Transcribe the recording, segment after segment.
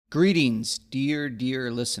Greetings,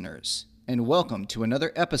 dear listeners, and welcome to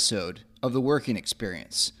another episode of The Working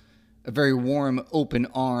Experience, a very warm, open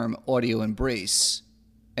arm audio embrace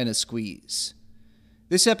and a squeeze.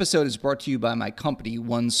 This episode is brought to you by my company,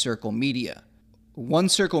 One Circle Media. One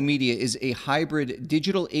Circle Media is a hybrid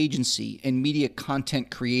digital agency and media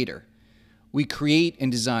content creator. We create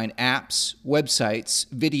and design apps, websites,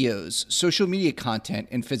 videos, social media content,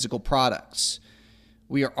 and physical products.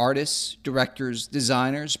 We are artists, directors,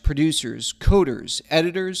 designers, producers, coders,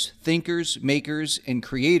 editors, thinkers, makers, and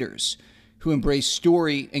creators who embrace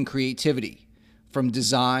story and creativity, from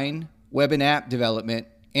design, web and app development,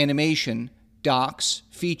 animation, docs,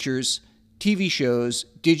 features, TV shows,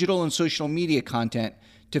 digital and social media content,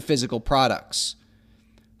 to physical products.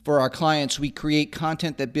 For our clients, we create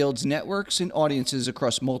content that builds networks and audiences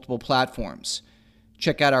across multiple platforms.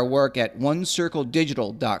 Check out our work at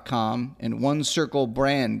onecircledigital.com and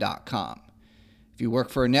onecirclebrand.com. If you work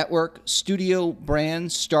for a network, studio,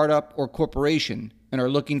 brand, startup, or corporation and are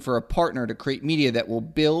looking for a partner to create media that will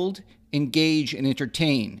build, engage, and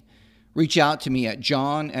entertain, reach out to me at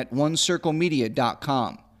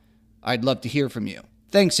john@onecirclemedia.com. I'd love to hear from you.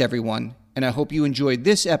 Thanks, everyone, and I hope you enjoyed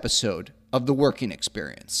this episode of The Working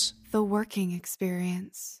Experience. The Working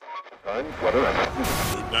Experience.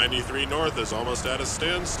 Route 93 North is almost at a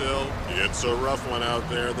standstill. It's a rough one out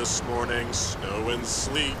there this morning, snow and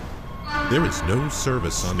sleet. There is no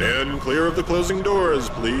service on Stand clear of the closing doors,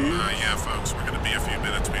 please. Yeah, folks, we're going to be a few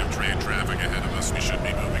minutes. We have train traffic ahead of us. We should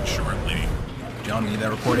be moving shortly. John, we need that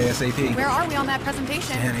report ASAP. Where are we on that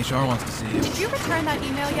presentation? Dan, HR wants to see you. Did you return that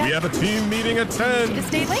email yet? We have a team meeting at 10. Just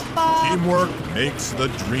stay late, Bob. Teamwork makes the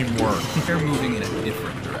dream work. They're moving in a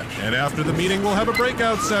different direction. And after the meeting, we'll have a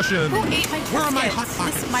breakout session. Who ate my Where are my biscuits? hot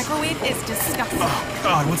pockets? This microwave is disgusting. Oh,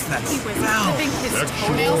 God, what's that He was smell? clipping his Sexual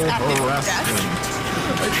toenails at his harassment. desk.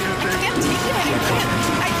 I can't take it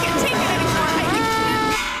anymore. I can't take it anymore.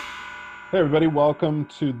 Hey, everybody, welcome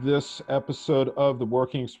to this episode of the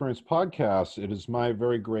Working Experience podcast. It is my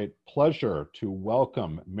very great pleasure to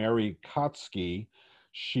welcome Mary Katzke.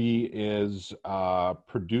 She is a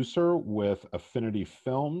producer with Affinity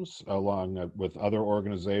Films, along with other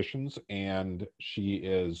organizations, and she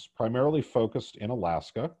is primarily focused in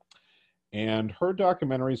Alaska. And her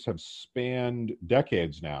documentaries have spanned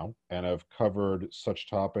decades now and have covered such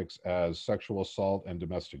topics as sexual assault and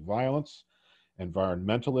domestic violence,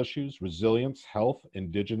 environmental issues, resilience, health,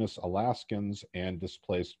 Indigenous Alaskans, and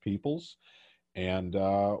displaced peoples. And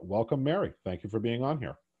welcome, Mary. Thank you for being on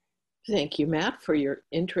here. Thank you, Matt, for your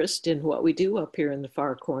interest in what we do up here in the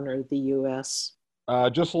far corner of the U.S.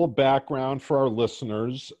 Just a little background for our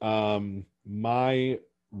listeners. My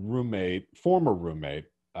former roommate,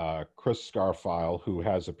 Chris Scarfile, who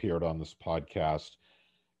has appeared on this podcast,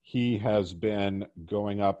 he has been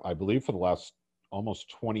going up, I believe, for the last almost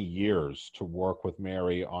 20 years to work with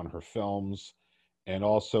Mary on her films, and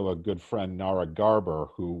also a good friend, Nara Garber,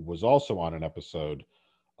 who was also on an episode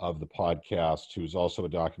of the podcast, who's also a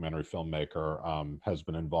documentary filmmaker, has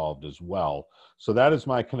been involved as well. So that is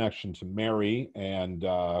my connection to Mary. And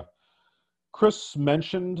Chris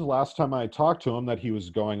mentioned last time I talked to him that he was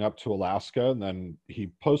going up to Alaska, and then he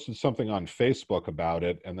posted something on Facebook about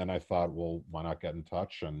it. And then I thought, well, why not get in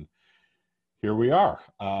touch? And here we are.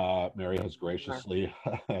 Mary has graciously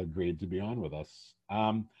agreed to be on with us.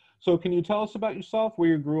 So can you tell us about yourself, where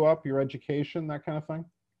you grew up, your education, that kind of thing?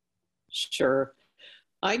 Sure.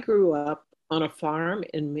 I grew up on a farm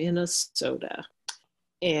in Minnesota,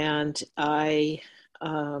 and I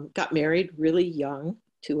got married really young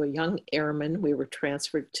to a young airman. We were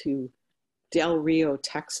transferred to Del Rio,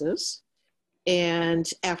 Texas. And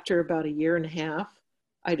after about a year and a half,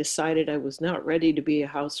 I decided I was not ready to be a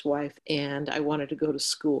housewife and I wanted to go to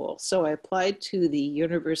school. So I applied to the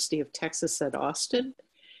University of Texas at Austin.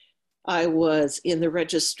 I was in the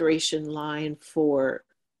registration line for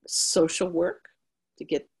social work to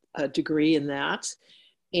get a degree in that.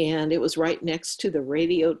 And it was right next to the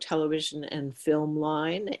radio, television, and film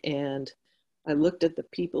line. And I looked at the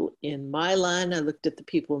people in my line, I looked at the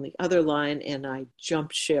people in the other line, and I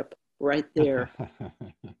jumped ship right there.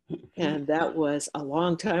 And that was a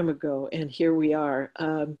long time ago, and here we are.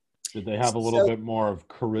 Did they have a little bit more of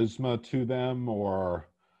charisma to them, or?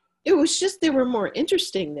 It was just, they were more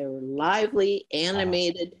interesting. They were lively,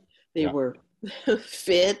 animated. They were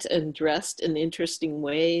fit and dressed in interesting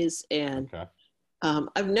ways. And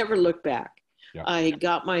I've never looked back. Yeah. I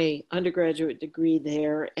got my undergraduate degree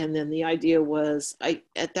there. And then the idea was,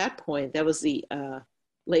 at that point, that was the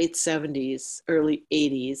late 70s, early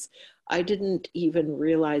 80s. I didn't even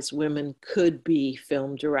realize women could be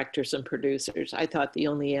film directors and producers. I thought the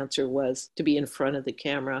only answer was to be in front of the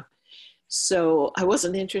camera. So I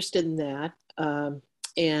wasn't interested in that.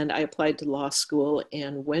 And I applied to law school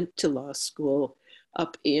and went to law school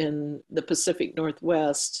up in the Pacific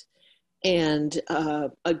Northwest. And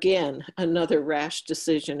again, another rash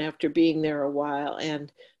decision after being there a while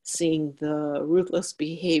and seeing the ruthless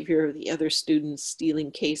behavior of the other students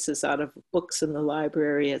stealing cases out of books in the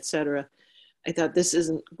library, et cetera. I thought this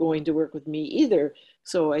isn't going to work with me either.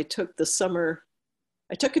 So I took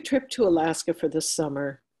a trip to Alaska for the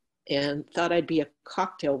summer and thought I'd be a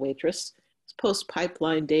cocktail waitress. It's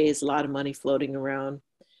post-pipeline days, a lot of money floating around.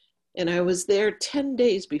 And I was there 10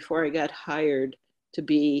 days before I got hired to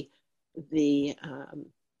be the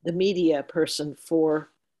media person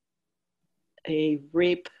for a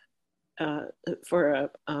rape, for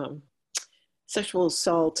a sexual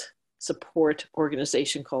assault support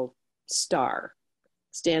organization called STAR,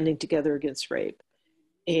 Standing Together Against Rape.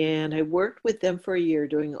 And I worked with them for a year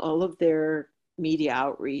doing all of their media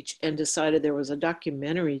outreach and decided there was a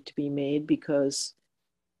documentary to be made because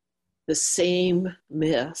the same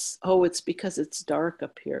myths, oh, it's because it's dark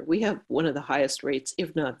up here. We have one of the highest rates,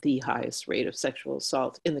 if not the highest rate of sexual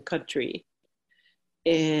assault in the country.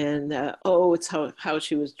 And oh, it's how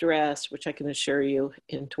she was dressed, which I can assure you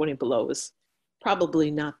in 20 Below is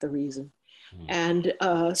probably not the reason. And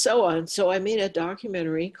so on. So I made a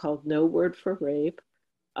documentary called No Word for Rape.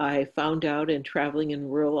 I found out in traveling in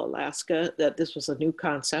rural Alaska that this was a new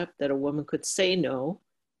concept, that a woman could say no.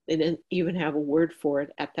 They didn't even have a word for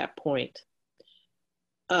it at that point.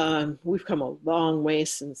 We've come a long way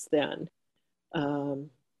since then.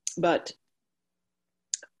 But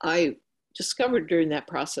I discovered during that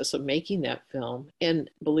process of making that film, and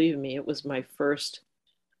believe me, it was my first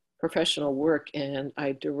professional work, and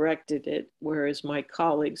I directed it, whereas my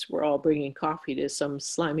colleagues were all bringing coffee to some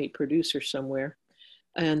slimy producer somewhere.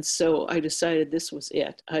 And so I decided this was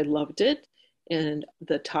it. I loved it. And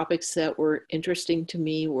the topics that were interesting to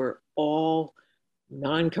me were all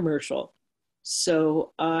non-commercial.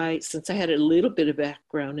 So since I had a little bit of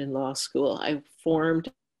background in law school, I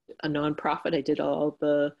formed a nonprofit. I did all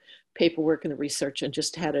the paperwork and the research and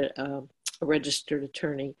just had a registered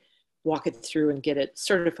attorney walk it through and get it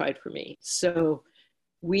certified for me. So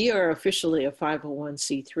we are officially a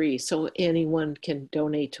 501c3, so anyone can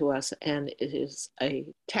donate to us, and it is a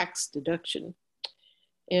tax deduction.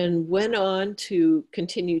 And went on to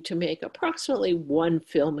continue to make approximately one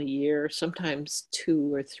film a year, sometimes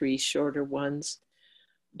 2 or 3 shorter ones.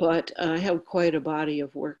 But I have quite a body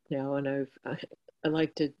of work now, and I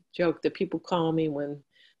like to joke that people call me when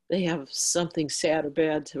they have something sad or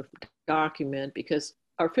bad to document, because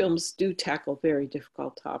our films do tackle very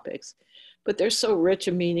difficult topics, but they're so rich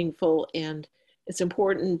and meaningful. And it's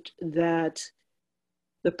important that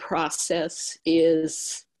the process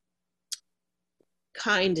is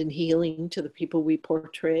kind and healing to the people we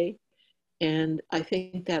portray. And I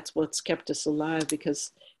think that's what's kept us alive,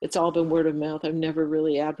 because it's all been word of mouth. I've never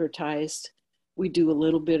really advertised. We do a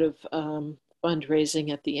little bit of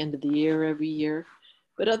fundraising at the end of the year every year.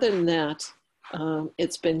 But other than that,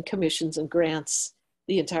 it's been commissions and grants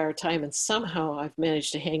the entire time. And somehow I've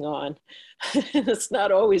managed to hang on. It's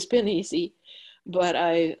not always been easy, but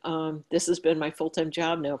this has been my full-time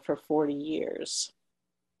job now for 40 years.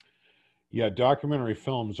 Yeah, documentary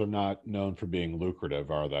films are not known for being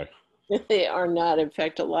lucrative, are they? They are not. In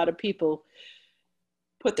fact, a lot of people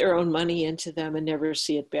put their own money into them and never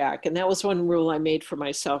see it back. And that was one rule I made for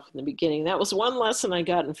myself in the beginning. That was one lesson I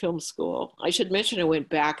got in film school. I should mention I went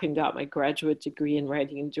back and got my graduate degree in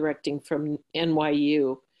writing and directing from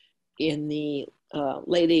NYU in the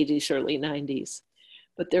late 80s, early 90s.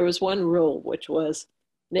 But there was one rule, which was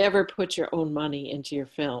never put your own money into your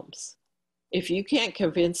films. If you can't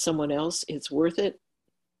convince someone else it's worth it,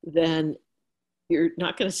 then you're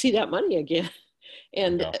not going to see that money again.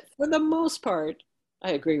 And for the most part,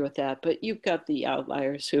 I agree with that. But you've got the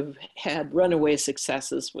outliers who've had runaway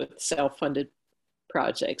successes with self-funded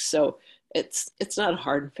projects. So it's not a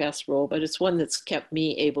hard and fast rule, but it's one that's kept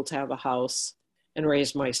me able to have a house and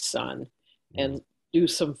raise my son and do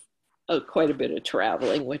quite a bit of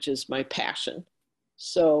traveling, which is my passion.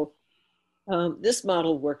 So this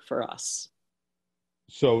model worked for us.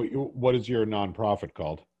 So what is your nonprofit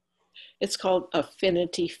called? It's called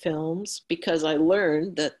Affinity Films, because I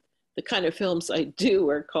learned that the kind of films I do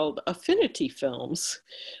are called affinity films.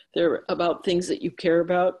 They're about things that you care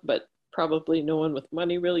about, but probably no one with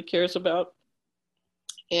money really cares about.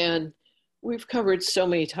 And we've covered so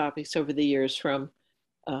many topics over the years, from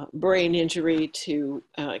brain injury to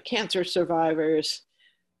cancer survivors,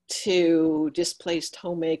 to displaced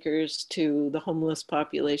homemakers, to the homeless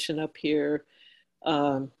population up here.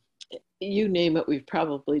 You name it, we've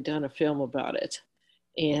probably done a film about it.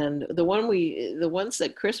 And the ones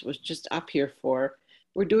that Chris was just up here for,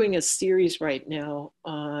 we're doing a series right now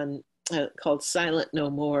on called Silent No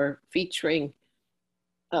More, featuring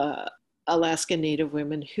Alaskan Native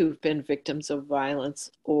women who've been victims of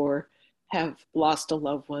violence or have lost a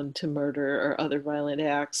loved one to murder or other violent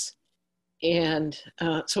acts. And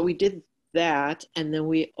so we did that. And then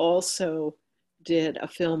we also did a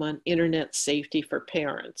film on internet safety for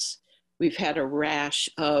parents. We've had a rash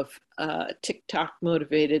of TikTok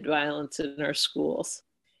motivated violence in our schools.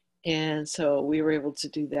 And so we were able to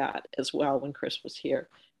do that as well when Chris was here.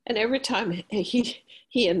 And every time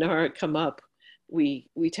he and Nora come up, we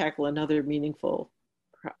tackle another meaningful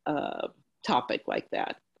topic like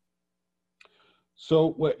that.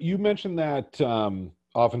 So what you mentioned that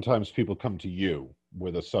oftentimes people come to you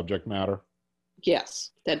with a subject matter.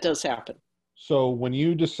 Yes, that does happen. So when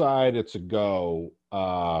you decide it's a go,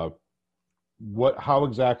 how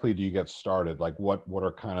exactly do you get started? Like what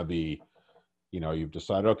are kind of the, you've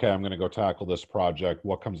decided, okay, I'm going to go tackle this project.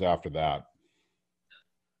 What comes after that?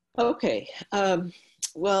 Okay.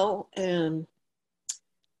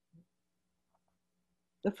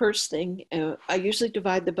 The first thing, I usually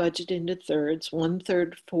divide the budget into thirds,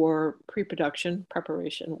 1/3 for pre-production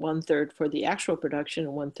preparation, 1/3 for the actual production,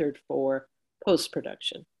 and 1/3 for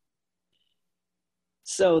post-production.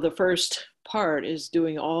 So the first part is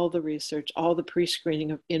doing all the research, all the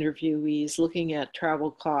pre-screening of interviewees, looking at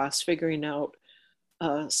travel costs, figuring out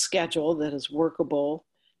a schedule that is workable,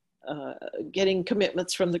 getting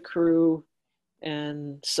commitments from the crew,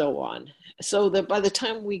 and so on. So that by the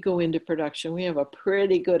time we go into production, we have a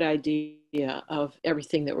pretty good idea of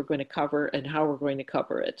everything that we're going to cover and how we're going to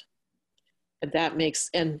cover it. And that makes,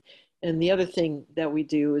 and the other thing that we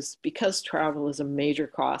do is, because travel is a major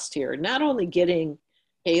cost here, not only getting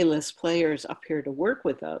A-list players up here to work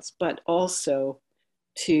with us, but also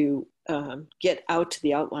to get out to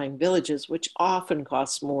the outlying villages, which often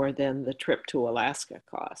costs more than the trip to Alaska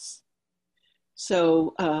costs.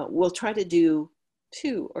 So we'll try to do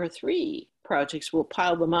 2 or 3 projects. We'll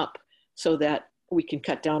pile them up so that we can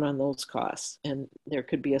cut down on those costs. And there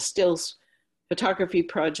could be a stills photography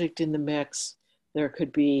project in the mix. There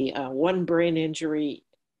could be 1 brain injury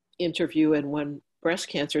interview and 1 breast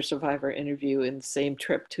cancer survivor interview in the same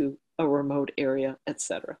trip to a remote area,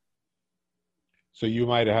 etc. So you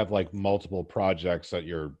might have like multiple projects that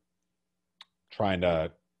you're trying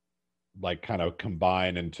to like kind of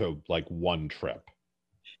combine into like one trip.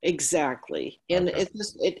 Exactly. And Okay.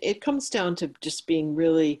 it comes down to just being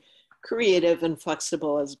really creative and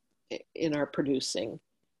flexible as in our producing,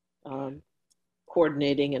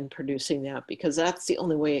 coordinating and producing that, because that's the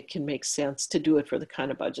only way it can make sense to do it for the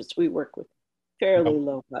kind of budgets we work with. Fairly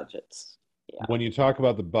low budgets. Yeah. When you talk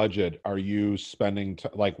about the budget, are you spending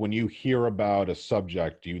like when you hear about a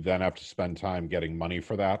subject, do you then have to spend time getting money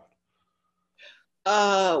for that?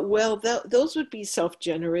 Well, those would be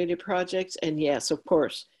self-generated projects. And yes, of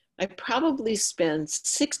course, I probably spend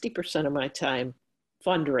 60% of my time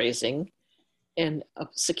fundraising and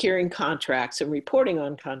securing contracts and reporting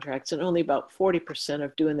on contracts, and only about 40%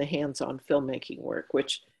 of doing the hands-on filmmaking work,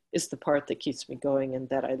 which is the part that keeps me going and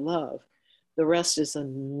that I love. The rest is a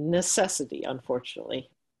necessity, unfortunately.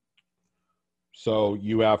 So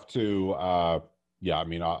you have to, yeah, I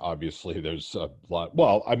mean, obviously there's a lot,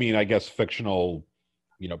 well, I mean, I guess fictional,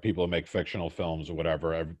 people who make fictional films or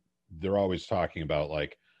whatever, they're always talking about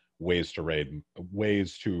like ways to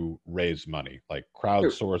raise money, like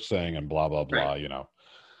crowdsourcing and blah, blah, blah, Right.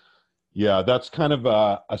 Yeah, that's kind of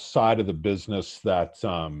a side of the business that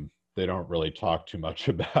they don't really talk too much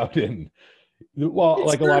about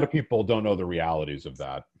like a lot of people don't know the realities of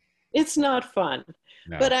that. It's not fun.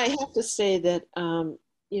 No. But I have to say that,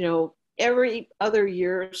 every other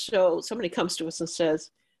year or so, somebody comes to us and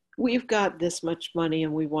says, we've got this much money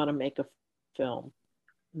and we want to make a film.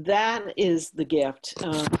 That is the gift.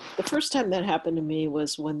 The first time that happened to me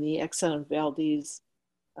was when the Exxon Valdez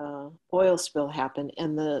oil spill happened,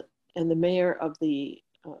 and the mayor of the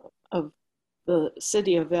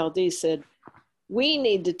city of Valdez said, we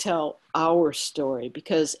need to tell our story,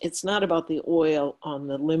 because it's not about the oil on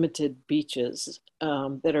the limited beaches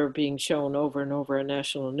that are being shown over and over in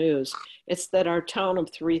national news. It's that our town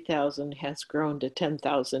of 3,000 has grown to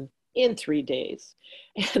 10,000 in 3 days.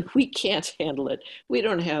 And we can't handle it. We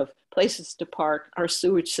don't have places to park. Our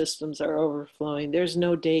sewage systems are overflowing. There's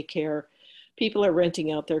no daycare. People are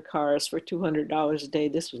renting out their cars for $200 a day.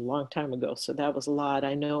 This was a long time ago, so that was a lot.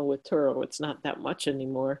 I know with Turo, it's not that much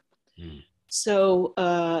anymore. Mm. So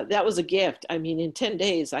that was a gift. I mean, in 10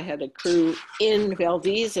 days, I had a crew in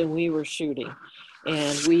Valdez and we were shooting.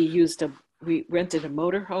 And we rented a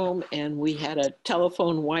motorhome, and we had a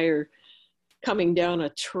telephone wire coming down a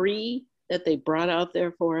tree that they brought out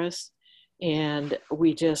there for us. And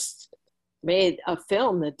we just made a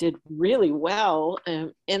film that did really well.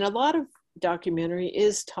 And a lot of documentary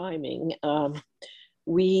is timing.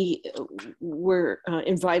 We were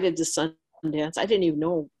invited to Sundance. I didn't even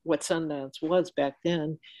know what Sundance was back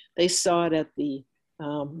then. They saw it at the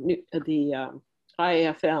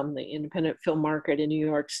IFM, the Independent Film Market in New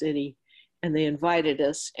York City, and they invited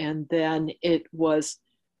us. And then it was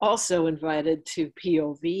also invited to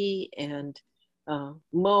POV and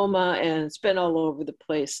MoMA, and it's been all over the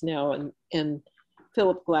place now. And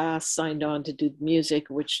Philip Glass signed on to do the music,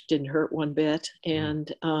 which didn't hurt one bit.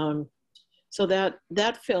 And so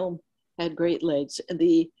that film had great legs.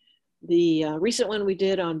 The recent one we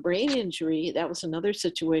did on brain injury, that was another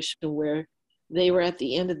situation where they were at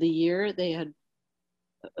the end of the year. They had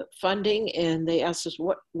funding, and they asked us,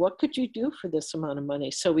 what could you do for this amount of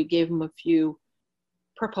money? So we gave them a few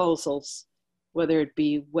proposals, whether it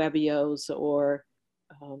be Webios or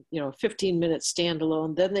 15-minute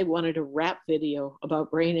standalone. Then they wanted a rap video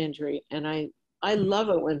about brain injury, and I love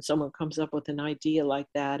it when someone comes up with an idea like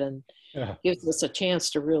that and gives us a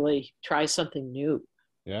chance to really try something new.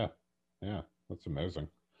 Yeah, that's amazing.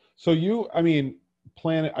 So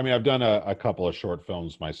I've done a couple of short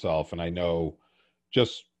films myself, and I know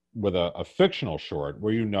just with a fictional short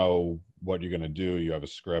where you know what you're going to do, you have a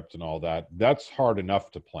script and all that, that's hard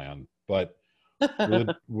enough to plan. But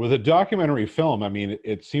with a documentary film, I mean,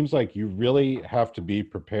 it seems like you really have to be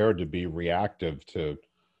prepared to be reactive to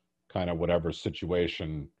kind of whatever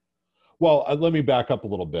situation. Well, let me back up a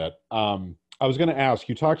little bit. I was going to ask,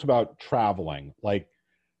 you talked about traveling, like,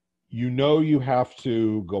 you have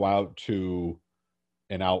to go out to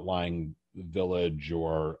an outlying village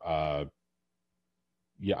or an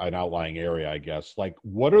outlying area, I guess. Like,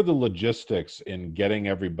 what are the logistics in getting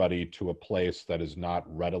everybody to a place that is not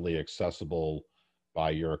readily accessible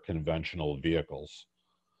by your conventional vehicles?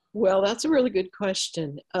 Well, that's a really good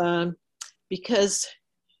question. Because,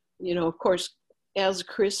 of course, as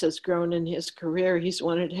Chris has grown in his career, he's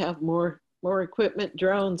wanted to have more equipment,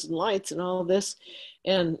 drones and lights and all this.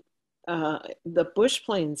 And the bush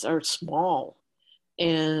planes are small.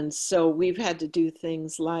 And so we've had to do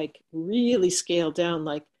things like really scale down,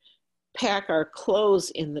 like pack our clothes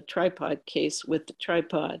in the tripod case with the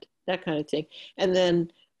tripod, that kind of thing. And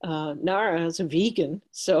then Nara is a vegan.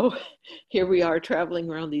 So here we are traveling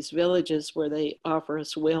around these villages where they offer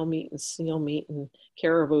us whale meat and seal meat and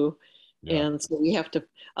caribou. Yeah. And so we have to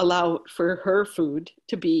allow for her food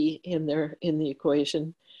to be in the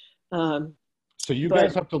equation. So you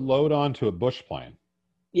guys have to load onto a bush plane.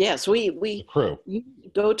 Yes, we crew. You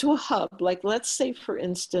go to a hub, like let's say, for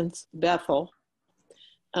instance, Bethel.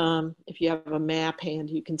 If you have a map hand,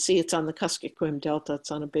 you can see it's on the Katzke Delta. It's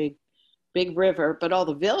on a big river, but all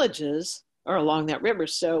the villages are along that river.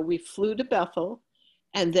 So we flew to Bethel,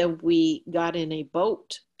 and then we got in a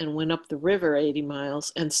boat and went up the river 80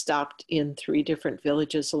 miles and stopped in 3 different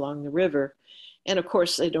villages along the river. And of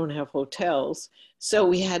course, they don't have hotels. So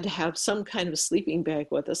we had to have some kind of sleeping bag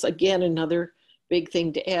with us. Again, another big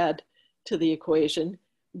thing to add to the equation.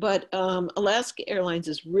 But Alaska Airlines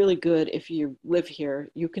is really good. If you live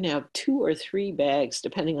here, you can have 2 or 3 bags,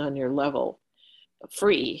 depending on your level,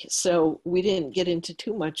 free. So we didn't get into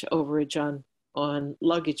too much overage on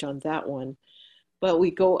luggage on that one. But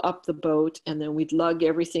we go up the boat, and then we'd lug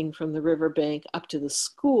everything from the riverbank up to the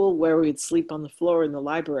school, where we'd sleep on the floor in the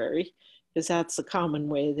library, because that's the common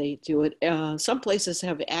way they do it. Some places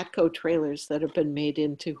have ATCO trailers that have been made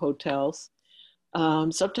into hotels.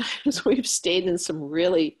 Sometimes we've stayed in some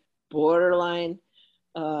really borderline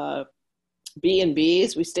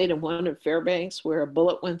B&Bs. We stayed in one in Fairbanks where a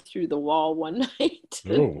bullet went through the wall one night.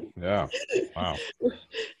 Oh, yeah. Wow.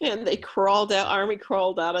 And they Army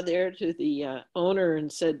crawled out of there to the owner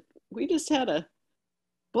and said, "We just had a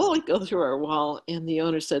bullet go through our wall." And the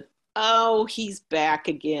owner said, "Oh, he's back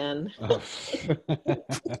again."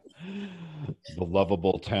 The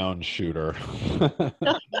lovable town shooter.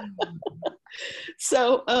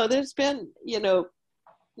 So there's been,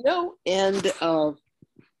 no end of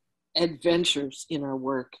adventures in our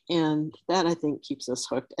work. And that, I think, keeps us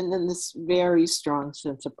hooked. And then this very strong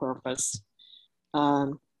sense of purpose.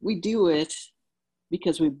 We do it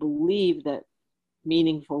because we believe that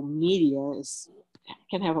meaningful media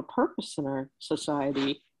can have a purpose in our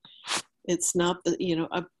society. It's not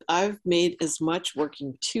that, I've made as much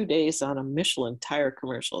working 2 days on a Michelin tire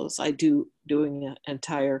commercial as I do doing an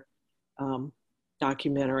entire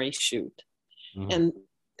documentary shoot. Mm-hmm. And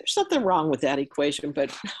there's nothing wrong with that equation,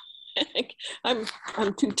 but I'm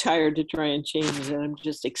too tired to try and change it. I'm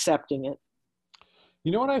just accepting it.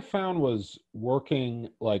 You know what I found was working,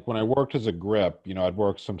 like when I worked as a grip, I'd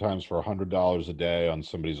work sometimes for $100 a day on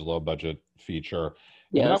somebody's low budget feature.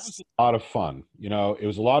 And that was Yes. a lot of fun. It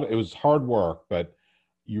was hard work, but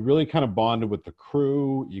you really kind of bonded with the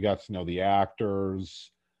crew. You got to know the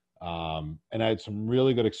actors. And I had some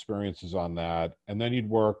really good experiences on that. And then you'd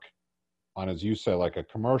work on, as you say, like a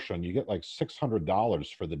commercial, and you get like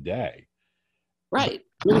 $600 for the day. But Right.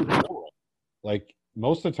 really boring. Like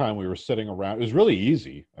most of the time we were sitting around, it was really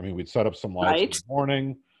easy. I mean, we'd set up some lights in Right. the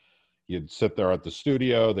morning. You'd sit there at the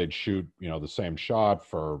studio. They'd shoot, the same shot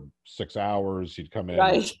for 6 hours. You'd come in,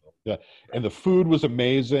 Right. yeah, and the food was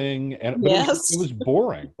amazing. But it Yes. was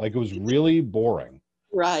boring. Like it was really boring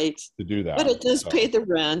Right. to do But that. it does pay So the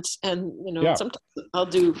rent. And, yeah, sometimes I'll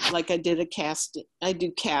do, like I did a casting. I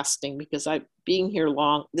do casting because being here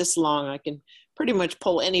this long, I can pretty much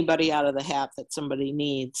pull anybody out of the hat that somebody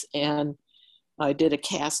needs. And I did a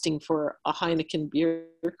casting for a Heineken beer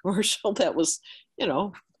commercial that was,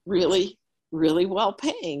 really, really well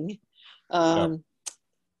paying. yeah.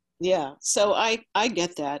 Yeah, so I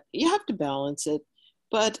get that. You have to balance it,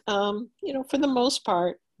 but for the most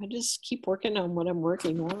part, I just keep working on what I'm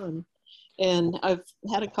working on, and I've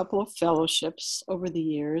had a couple of fellowships over the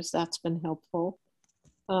years. That's been helpful,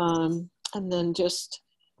 and then just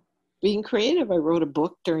being creative. I wrote a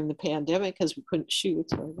book during the pandemic because we couldn't shoot,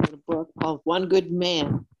 so I wrote a book called One Good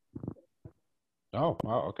Man. Oh,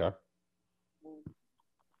 wow. Okay.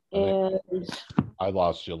 I think And I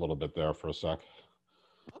lost you a little bit there for a sec.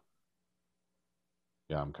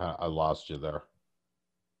 Yeah, I lost you there.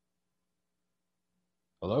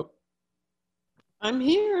 Hello? I'm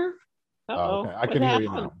here. Oh, Uh-oh, okay. I what can hear you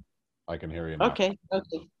happened? now. I can hear you now. Okay.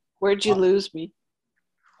 Where'd you Uh, lose me?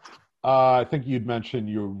 I think you'd mentioned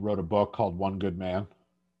you wrote a book called One Good Man.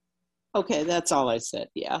 Okay, that's all I said.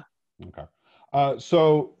 Yeah. Okay.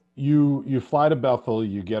 So you fly to Bethel,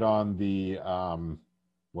 you get on the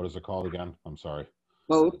what is it called again? I'm sorry.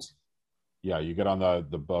 Boat. Yeah, you get on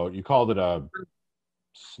the boat. You called it a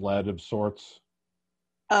sled of sorts.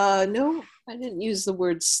 No, I didn't use the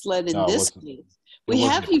word sled in No, this case. it We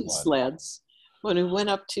wasn't have a used sled. sleds when we went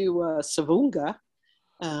up to Savunga,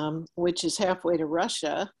 which is halfway to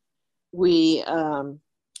Russia. We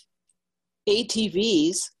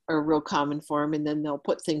ATVs are a real common form, and then they'll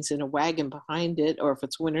put things in a wagon behind it, or if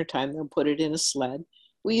it's wintertime, they'll put it in a sled.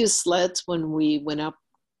 We used sleds when we went up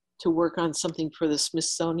to work on something for the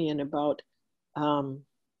Smithsonian about um,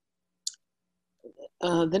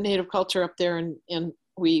 the native culture up there, and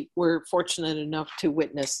we were fortunate enough to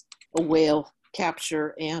witness a whale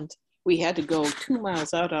capture, and we had to go 2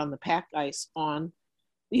 miles out on the pack ice on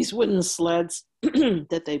these wooden sleds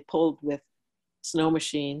that they pulled with snow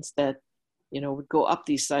machines that would go up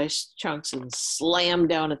these size chunks and slam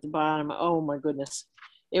down at the bottom. Oh my goodness,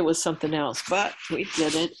 it was something else, but we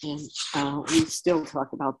did it, and we still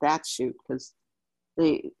talk about that shoot because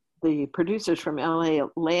the producers from LA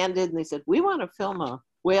landed and they said, we want to film a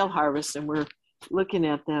whale harvest. And we're looking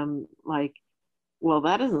at them like, well,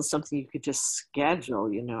 that isn't something you could just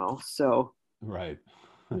schedule. So Right.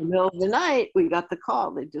 in the middle of the night, we got the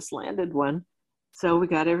call. They just landed one. So we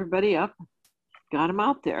got everybody up, got them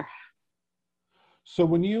out there. So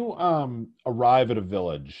when you arrive at a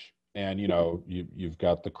village and you've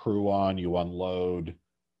got the crew on, you unload,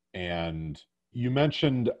 and you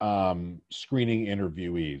mentioned screening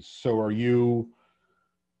interviewees. So are you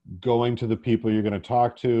going to the people you're going to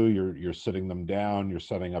talk to? You're sitting them down. You're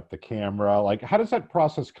setting up the camera. Like, how does that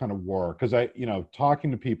process kind of work? Because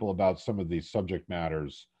talking to people about some of these subject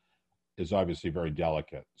matters is obviously very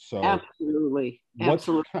delicate. So Absolutely.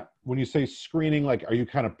 when you say screening, like, are you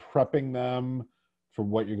kind of prepping them for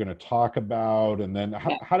what you're going to talk about, and then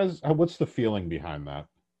what's the feeling behind that?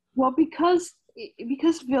 Well, because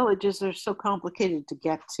villages are so complicated to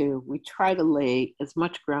get to, we try to lay as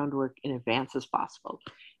much groundwork in advance as possible.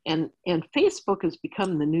 And Facebook has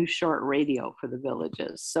become the new short radio for the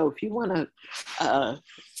villages. So if you want to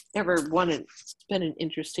ever want to spend an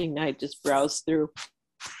interesting night, just browse through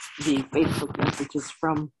the Facebook messages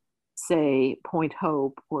from, say, Point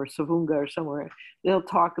Hope or Savunga or somewhere. They'll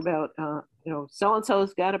talk about,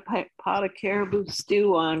 so-and-so's got a pot of caribou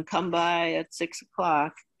stew on, come by at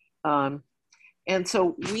 6:00. And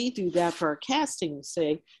so we do that for our casting,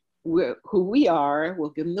 say who we are. We'll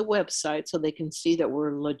give them the website so they can see that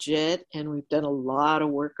we're legit and we've done a lot of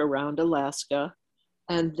work around Alaska.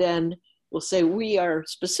 And then we'll say we are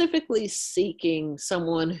specifically seeking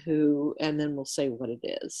someone who, and then we'll say what it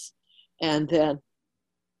is. And then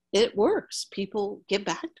it works. People get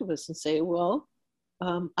back to us and say, well,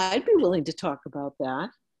 I'd be willing to talk about that.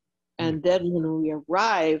 And then when we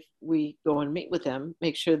arrive, we go and meet with them,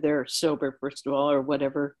 make sure they're sober, first of all, or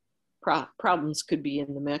whatever problems could be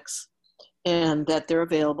in the mix, and that they're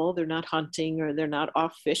available. They're not hunting or they're not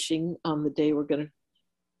off fishing on the day we're going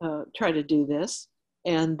to try to do this.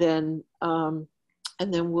 And then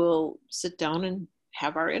we'll sit down and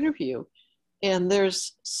have our interview. And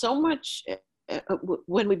there's so much,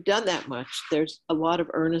 when we've done that much, there's a lot of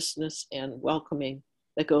earnestness and welcoming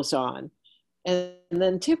that goes on. And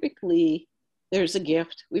then typically there's a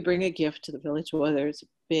gift. We bring a gift to the village, whether it's a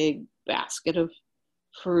big basket of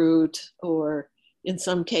fruit or in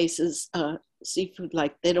some cases seafood,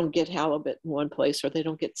 like they don't get halibut in one place or they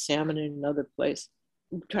don't get salmon in another place.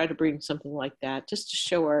 We try to bring something like that just to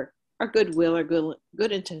show our goodwill, our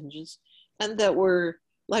good intentions, and that we're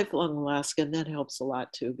lifelong Alaskan. That helps a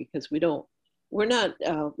lot too, because we're not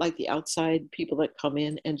like the outside people that come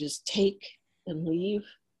in and just take and leave.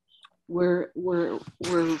 We're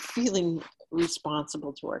feeling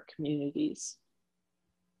responsible to our communities.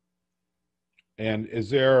 And is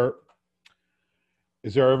there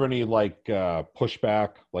ever any like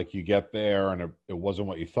pushback, like you get there and it wasn't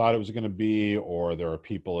what you thought it was going to be, or there are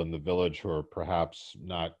people in the village who are perhaps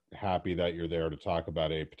not happy that you're there to talk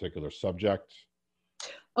about a particular subject?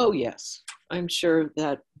 Oh, yes. I'm sure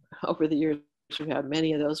that over the years we've had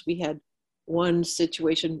many of those. We had one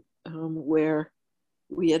situation where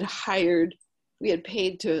we had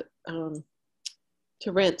paid to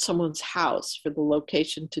rent someone's house for the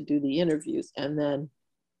location to do the interviews. And then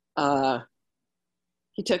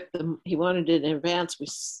he wanted it in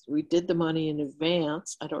advance. We did the money in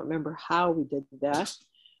advance. I don't remember how we did that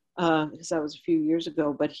because that was a few years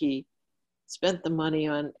ago, but he spent the money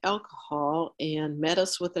on alcohol and met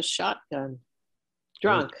us with a shotgun,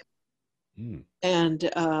 drunk. And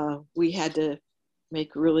we had to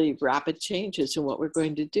make really rapid changes in what we're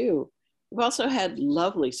going to do. We've also had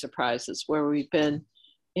lovely surprises where we've been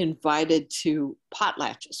invited to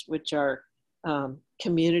potlatches, which are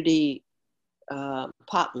community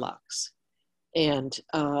potlucks, and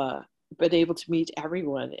been able to meet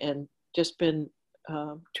everyone and just been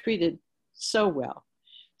treated so well.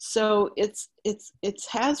 So it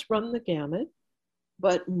has run the gamut,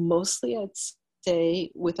 but mostly I'd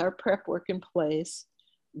say with our prep work in place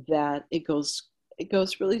that it goes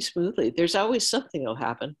really smoothly. There's always something that'll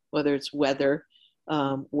happen, whether it's weather.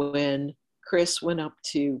 When Chris went up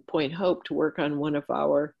to Point Hope to work on one of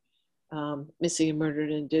our missing and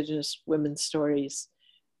murdered Indigenous women's stories,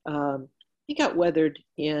 he got weathered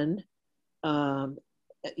in, and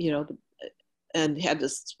had to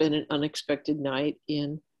spend an unexpected night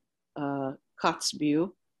in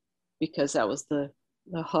Katzke because that was the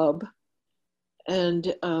hub,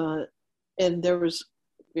 and there was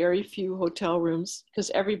very few hotel rooms because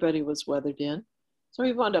everybody was weathered in. So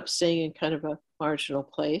we wound up staying in kind of a marginal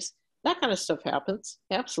place. That kind of stuff happens.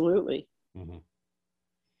 Absolutely. Mm-hmm.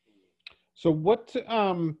 So what,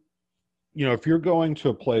 if you're going to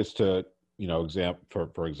a place to,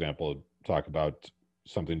 for example, talk about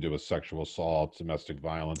something to do with sexual assault, domestic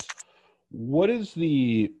violence, what is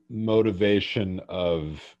the motivation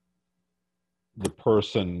of the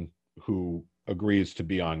person who agrees to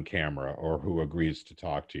be on camera or who agrees to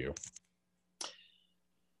talk to you?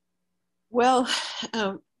 Well,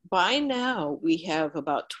 by now we have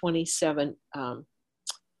about 27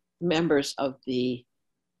 members of the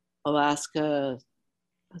Alaska,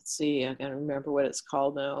 let's see, I gotta remember what it's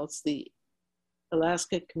called now. It's the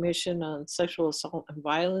Alaska Commission on Sexual Assault and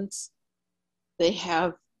Violence. They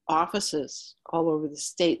have offices all over the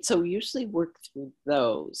state. So we usually work through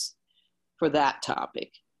those for that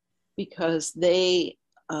topic because they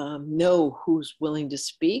know who's willing to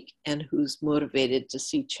speak and who's motivated to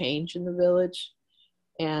see change in the village.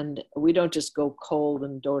 And we don't just go cold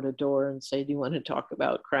and door to door and say, do you want to talk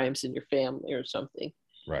about crimes in your family or something?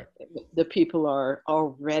 Right. The people are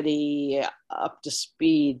already up to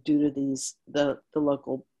speed due to the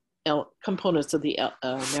local components of the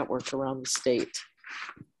network around the state.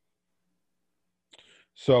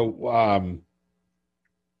 So,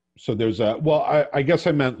 so there's I guess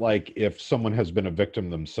I meant like if someone has been a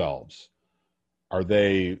victim themselves, are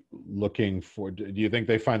they looking for, do you think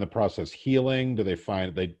they find the process healing? Do they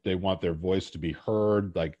find they want their voice to be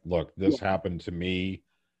heard? Like, look, this happened to me.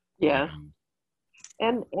 Yeah.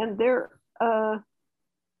 And they're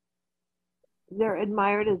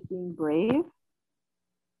admired as being brave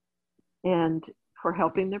and for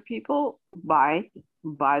helping their people by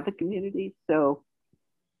the community. So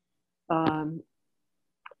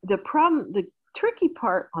the tricky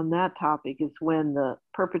part on that topic is when the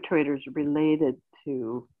perpetrators are related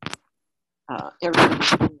to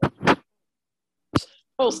everybody,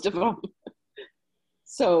 most of them.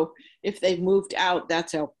 So if they moved out,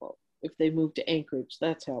 that's helpful. If they moved to Anchorage,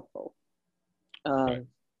 that's helpful. Okay.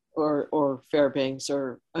 Or Fairbanks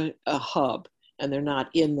or a hub, and they're not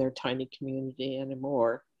in their tiny community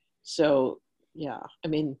anymore. So yeah, I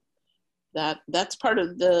mean, that's part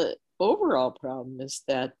of the overall problem, is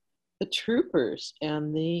that the troopers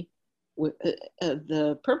and the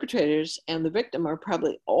perpetrators and the victim are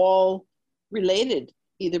probably all related,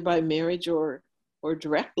 either by marriage or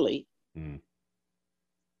directly.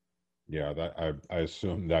 Yeah, that I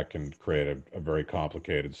assume that can create a very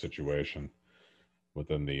complicated situation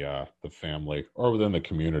within the family or within the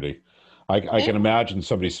community. I can imagine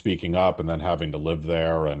somebody speaking up and then having to live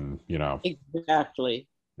there, and Exactly.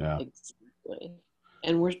 Yeah. Exactly.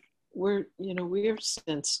 And we're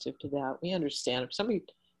sensitive to that. We understand if somebody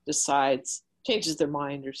changes their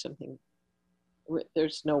mind or something,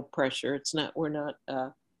 there's no pressure. We're not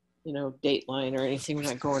Dateline or anything. We're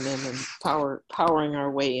not going in and powering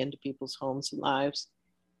our way into people's homes and lives.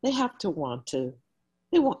 They have to want to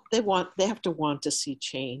see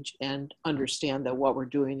change and understand that what we're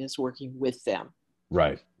doing is working with them.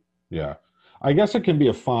 Right. Yeah. I guess it can be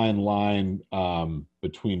a fine line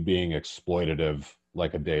between being exploitative,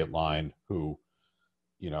 like a Dateline, who,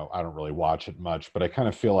 I don't really watch it much, but I kind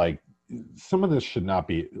of feel like some of this should not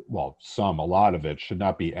be, a lot of it should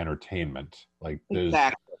not be entertainment. Like there's,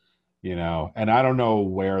 Exactly. And I don't know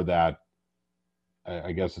where that,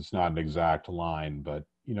 I guess it's not an exact line, but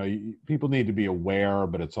people need to be aware,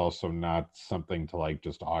 but it's also not something to like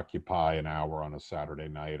just occupy an hour on a Saturday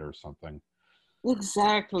night or something.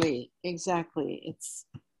 Exactly. It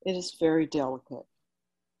is very delicate.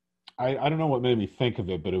 I don't know what made me think of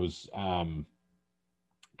it, but it was kind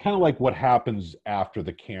of like what happens after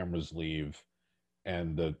the cameras leave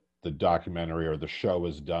and the documentary or the show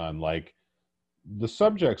is done. Like the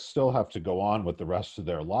subjects still have to go on with the rest of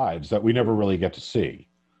their lives that we never really get to see.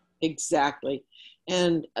 Exactly.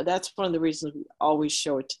 And that's one of the reasons we always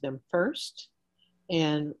show it to them first.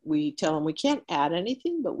 And we tell them we can't add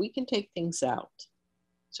anything, but we can take things out.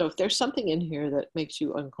 So if there's something in here that makes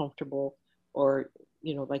you uncomfortable, or,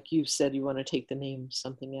 like you said, you want to take the name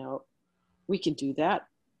something out, we can do that.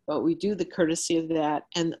 But we do the courtesy of that.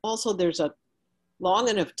 And also there's a long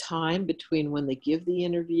enough time between when they give the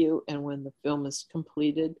interview and when the film is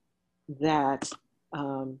completed that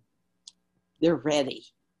they're ready.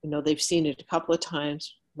 They've seen it a couple of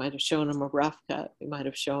times. We might have shown them a rough cut. We might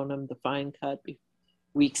have shown them the fine cut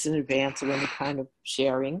weeks in advance of any kind of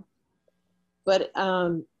sharing. But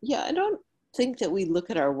I don't think that we look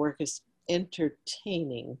at our work as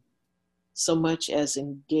entertaining so much as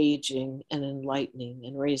engaging and enlightening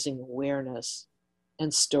and raising awareness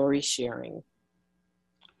and story sharing.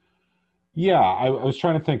 Yeah, I was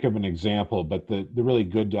trying to think of an example, but the really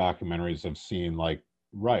good documentaries I've seen,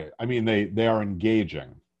 right. I mean, they are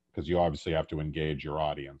engaging because you obviously have to engage your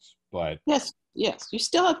audience, but yes, you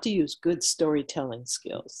still have to use good storytelling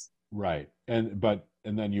skills. Right. And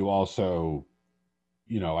then you also,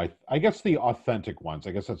 I guess the authentic ones,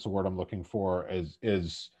 I guess that's the word I'm looking for,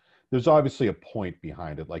 is there's obviously a point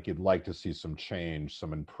behind it. Like you'd like to see some change,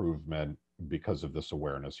 some improvement because of this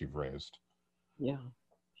awareness you've raised. Yeah.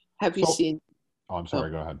 Have you seen? Oh, I'm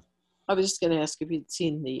sorry. Go ahead. I was just going to ask if you'd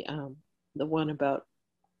seen the one about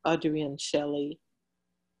Audrey and Shelley.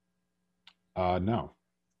 No,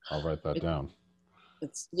 I'll write that down.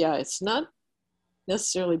 It's not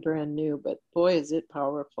necessarily brand new, but boy, is it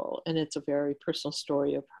powerful. And it's a very personal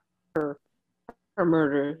story of her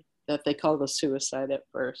murder that they called a suicide at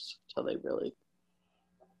first until they really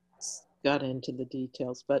got into the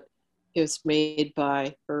details. But it was made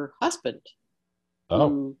by her husband.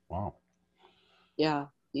 Oh, wow. Yeah,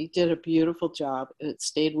 he did a beautiful job. It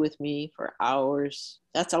stayed with me for hours.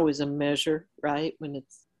 That's always a measure, right? When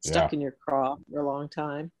it's stuck in your craw for a long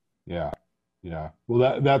time. Yeah. Yeah.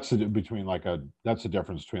 Well, that's the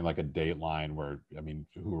difference between like a Dateline where, I mean,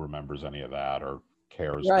 who remembers any of that or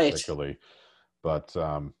cares particularly? But,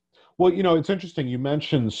 it's interesting. You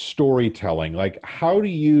mentioned storytelling. Like, how do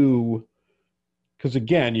you, because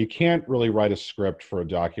again, you can't really write a script for a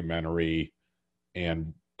documentary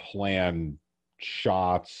and plan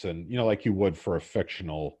shots and, like you would for a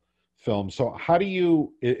fictional film. So how do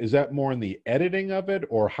you, is that more in the editing of it,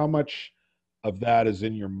 or how much of that is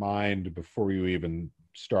in your mind before you even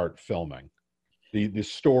start filming? The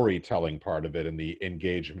storytelling part of it and the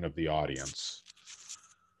engagement of the audience.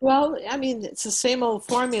 Well, I mean, it's the same old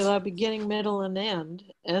formula, beginning, middle, and end.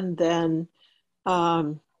 And then,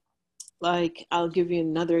 I'll give you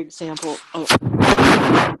another example.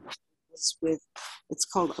 It's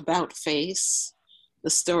called About Face, the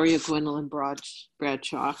story of Gwendolyn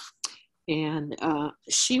Bradshaw. And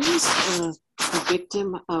she was a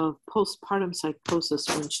victim of postpartum psychosis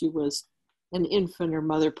when she was an infant. Her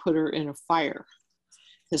mother put her in a fire.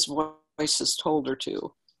 His voices told her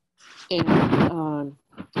to. And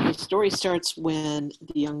the story starts when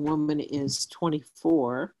the young woman is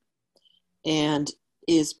 24 and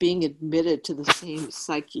is being admitted to the same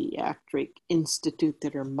psychiatric institute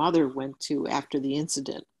that her mother went to after the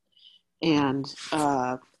incident. And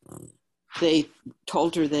they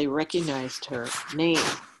told her they recognized her name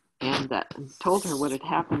and told her what had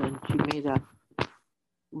happened. And she made a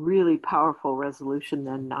really powerful resolution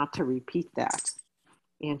then not to repeat that.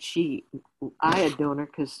 And I had known her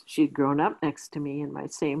because she'd grown up next to me in my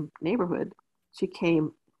same neighborhood. She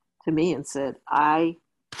came to me and said, I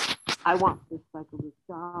want this cycle to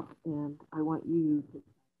stop, and I want you to.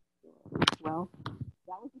 Well,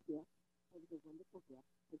 that was a gift. It was a wonderful gift.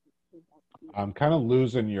 I'm kind of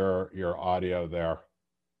losing your audio there.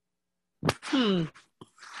 I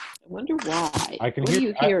wonder why. I can what hear, are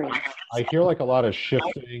you hearing? I hear like a lot of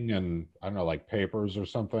shifting and I don't know, like papers or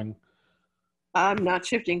something. I'm not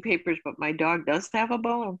shifting papers, but my dog does have a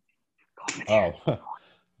bone. Oh,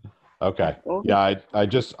 okay. Yeah,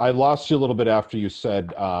 I lost you a little bit after you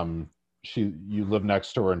said you live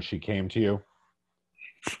next to her and she came to you.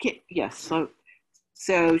 Yes.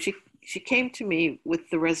 So she came to me with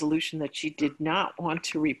the resolution that she did not want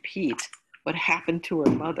to repeat what happened to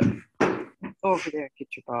her mother. Go over there and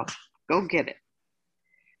get your ball. Go get it.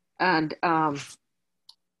 And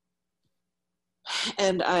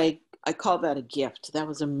I call that a gift. That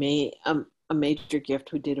was a major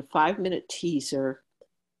gift. We did a 5-minute teaser,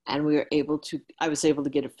 and I was able to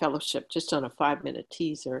get a fellowship just on a 5-minute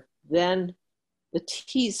teaser. Then the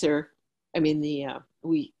teaser, I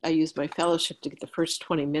used my fellowship to get the first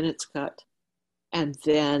 20 minutes cut. And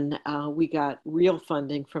then we got real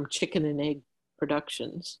funding from Chicken and Egg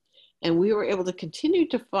Productions. And we were able to continue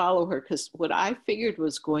to follow her because what I figured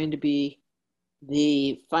was going to be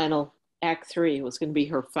the final Act 3 was going to be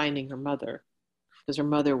her finding her mother, because her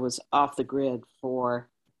mother was off the grid for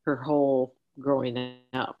her whole growing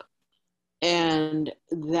up. And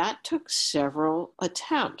that took several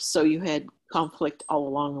attempts. So you had conflict all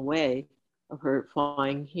along the way of her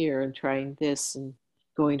flying here and trying this and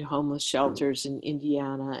going to homeless shelters in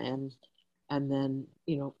Indiana and then,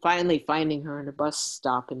 finally finding her in a bus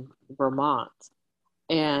stop in Vermont.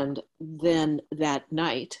 And then that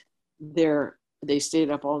night, they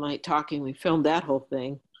stayed up all night talking. We filmed that whole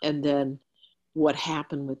thing. And then what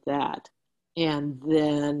happened with that. And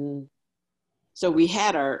then, so we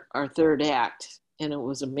had our third act, and it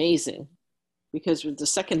was amazing because the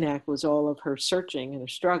second act was all of her searching and her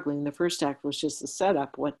struggling. The first act was just the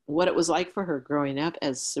setup, what it was like for her growing up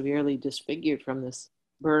as severely disfigured from this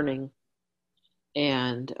burning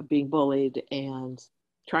and being bullied and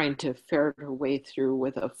trying to ferret her way through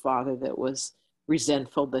with a father that was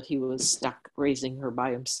resentful that he was stuck raising her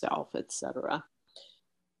by himself, etc.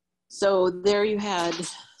 So there you had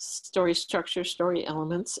story structure, story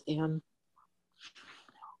elements, and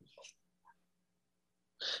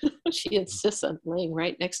she insists on laying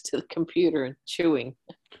right next to the computer and chewing.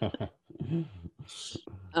 They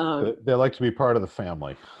like to be part of the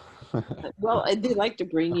family. Well, they like to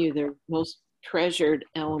bring you their most treasured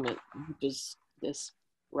element, which is this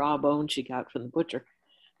raw bone she got from the butcher.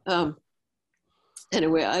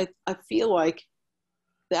 Anyway, I feel like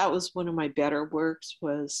that was one of my better works,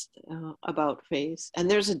 was About Face. And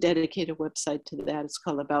there's a dedicated website to that. It's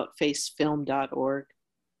called aboutfacefilm.org.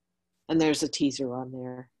 And there's a teaser on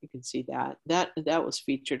there. You can see that. That was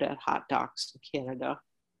featured at Hot Docs in Canada.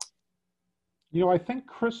 I think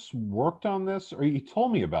Chris worked on this, or he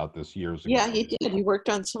told me about this years ago. Yeah, he did. He worked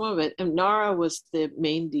on some of it. And Nara was the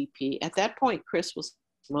main DP. At that point, Chris was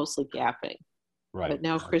mostly gapping. Right. But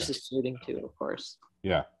now Chris is shooting too, of course.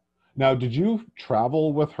 Yeah. Now, did you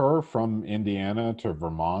travel with her from Indiana to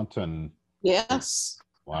Vermont? And yes.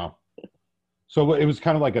 Wow. So it was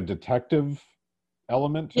kind of like a detective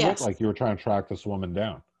element to yes. it? Like you were trying to track this woman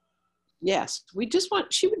down? Yes. She just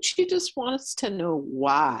wants to know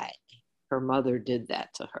why her mother did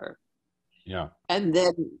that to her. Yeah. And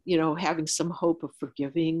then, having some hope of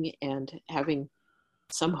forgiving and having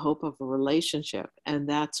some hope of a relationship. And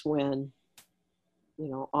that's when,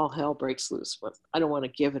 all hell breaks loose. But I don't want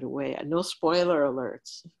to give it away. No spoiler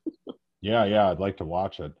alerts. Yeah, I'd like to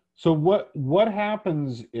watch it. So what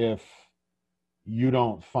happens if you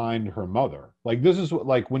don't find her mother? Like, this is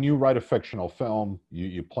like when you write a fictional film,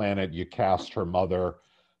 you plan it, you cast her mother.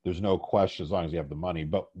 There's no question as long as you have the money.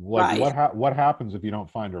 But what happens if you don't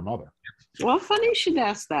find her mother? Well, funny you should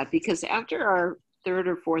ask that, because after our third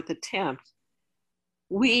or fourth attempt,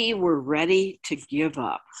 we were ready to give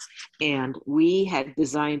up. And we had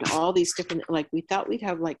designed all these different, like we thought we'd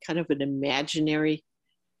have like kind of an imaginary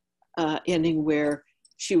ending where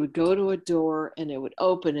she would go to a door and it would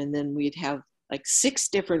open, and then we'd have like 6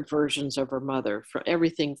 different versions of her mother, for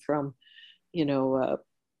everything from, you know,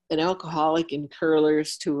 an alcoholic in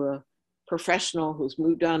curlers to a professional who's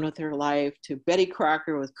moved on with her life to Betty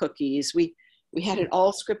Crocker with cookies. We had it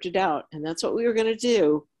all scripted out, and that's what we were going to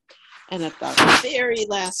do. And at the very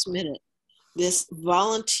last minute, this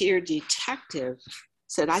volunteer detective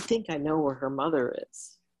said, I think I know where her mother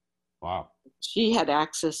is. Wow. She had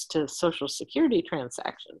access to Social Security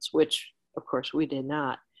transactions, which of course we did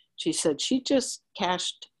not. She said she just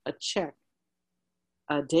cashed a check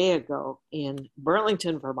a day ago in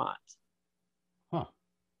Burlington, Vermont. Huh.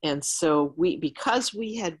 And so because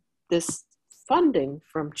we had this funding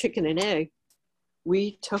from Chicken and Egg,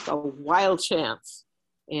 we took a wild chance.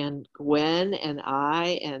 And Gwen and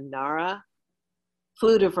I and Nara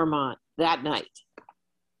flew to Vermont that night.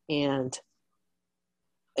 And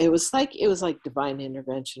it was like divine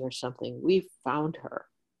intervention or something. We found her.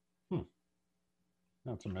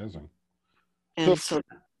 That's amazing. And so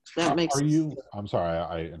that makes I'm sorry,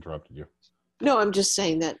 I interrupted you. No, I'm just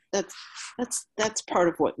saying that's part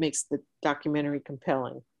of what makes the documentary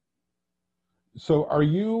compelling. So are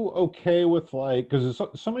you okay with, like, because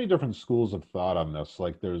there's so many different schools of thought on this.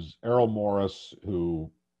 Like there's Errol Morris, who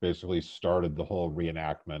basically started the whole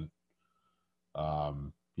reenactment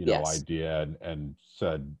Yes. idea, and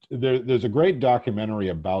said there's a great documentary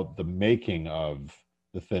about the making of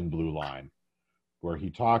The Thin Blue Line, where he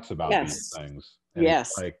talks about these things. And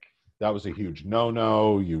Yes. it's like, that was a huge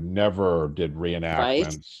no-no. You never did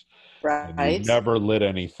reenactments. Right. And you never lit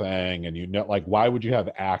anything. And like, why would you have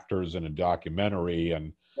actors in a documentary?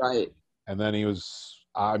 And Right. and then he was,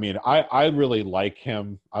 I mean, I really like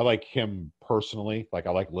him. I like him personally. Like,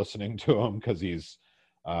 I like listening to him because he's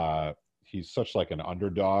such like an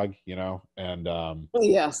underdog, and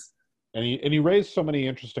Yes. and he raised so many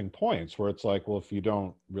interesting points where it's like, well, if you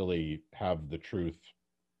don't really have the truth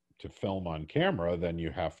to film on camera, then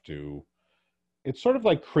you have to, it's sort of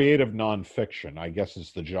like creative nonfiction, I guess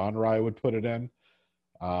is the genre I would put it in.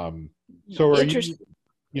 So are you,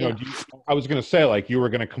 I was going to say, like, you were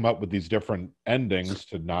going to come up with these different endings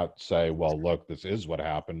to not say, well, look, this is what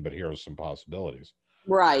happened, but here are some possibilities.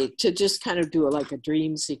 Right. To just kind of do like a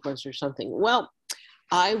dream sequence or something. Well,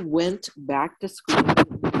 I went back to school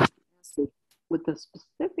with the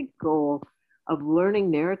specific goal of learning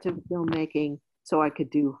narrative filmmaking so I could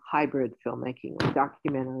do hybrid filmmaking, like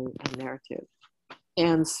documentary and narrative.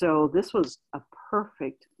 And so this was a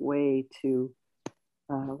perfect way to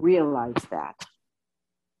realize that.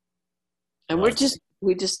 And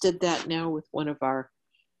we just did that now with one of our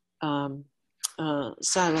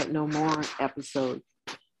Silent No More episodes.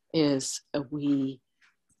 We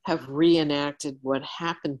have reenacted what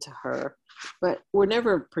happened to her, but we're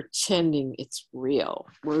never pretending it's real.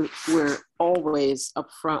 We're always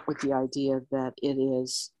upfront with the idea that it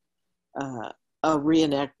is a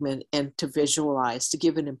reenactment, and to visualize, to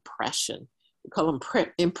give an impression. We call them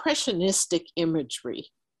impressionistic imagery.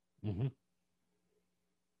 Mm-hmm.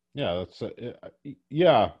 Yeah,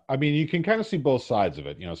 yeah. I mean, you can kind of see both sides of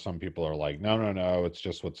it. Some people are like, no, it's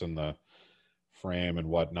just what's in the frame and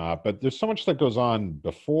whatnot. But there's so much that goes on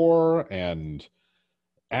before and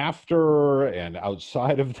after and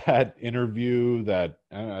outside of that interview that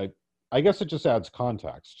I guess it just adds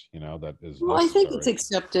context, that is necessary. Well, I think it's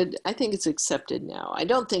accepted. I think it's accepted now. I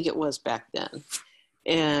don't think it was back then.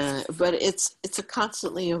 But it's a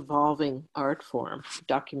constantly evolving art form,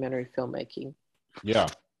 documentary filmmaking. Yeah.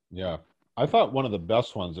 I thought one of the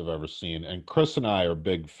best ones I've ever seen, and Chris and I are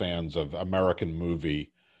big fans of American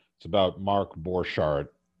Movie. It's about Mark Borchardt,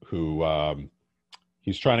 who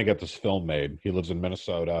he's trying to get this film made. He lives in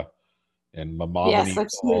Minnesota, in Menominee Yes,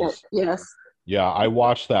 I've seen it. Yes. Yeah, I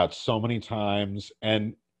watched that so many times,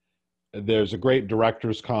 and there's a great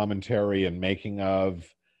director's commentary and making of,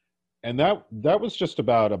 and that was just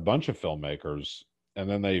about a bunch of filmmakers, and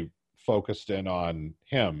then they focused in on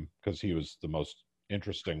him because he was the most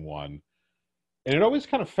interesting one. And it always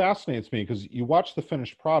kind of fascinates me because you watch the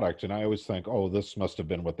finished product and I always think, oh, this must have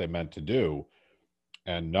been what they meant to do.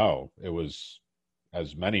 And no, it was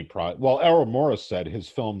as many well, Errol Morris said his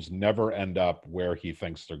films never end up where he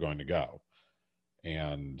thinks they're going to go.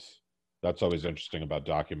 And that's always interesting about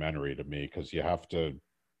documentary to me, because you have to,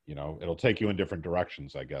 it'll take you in different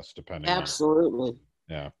directions, I guess, depending Absolutely.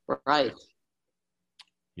 Yeah. Right.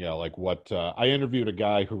 Yeah, like what I interviewed a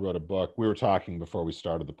guy who wrote a book. We were talking before we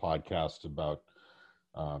started the podcast about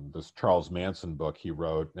this Charles Manson book he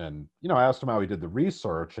wrote. And, I asked him how he did the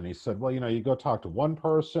research, and he said, well, you go talk to one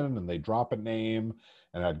person and they drop a name,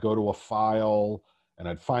 and I'd go to a file and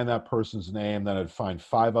I'd find that person's name, then I'd find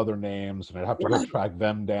 5 other names, and I'd have to go Right. track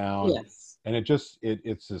them down. Yes. And it just,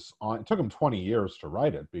 it's this on, it took him 20 years to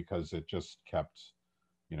write it because it just kept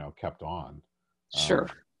on. Sure.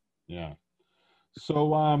 Yeah.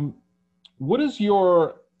 So, what is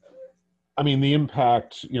your, the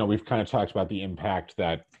impact, we've kind of talked about the impact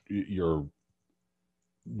that your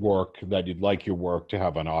work, that you'd like your work to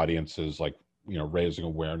have on audiences, like, raising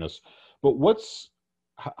awareness. But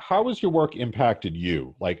how has your work impacted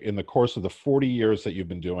you? Like, in the course of the 40 years that you've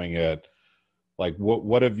been doing it, like,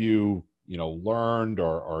 what have you, learned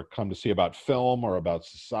or come to see about film or about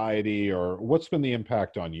society, or what's been the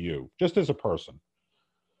impact on you just as a person?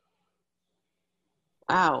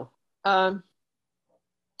 Wow.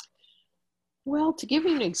 Well, to give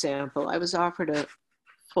you an example, I was offered a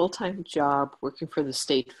full-time job working for the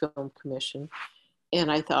State Film Commission, and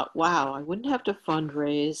I thought, wow, I wouldn't have to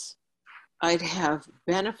fundraise. I'd have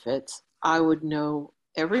benefits. I would know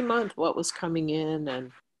every month what was coming in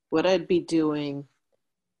and what I'd be doing.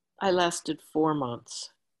 I lasted 4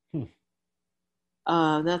 months.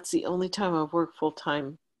 That's the only time I've worked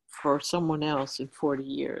full-time for someone else in 40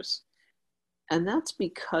 years. And that's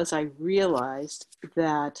because I realized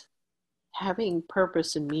that having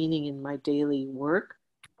purpose and meaning in my daily work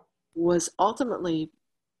was ultimately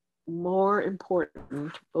more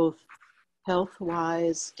important, both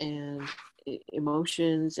health-wise and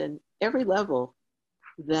emotions and every level,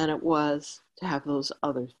 than it was to have those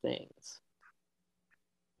other things.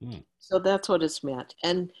 So that's what it's meant.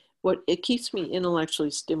 And what it keeps me intellectually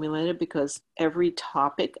stimulated, because every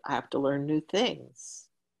topic I have to learn new things.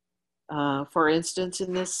 For instance,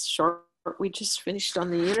 in this short we just finished on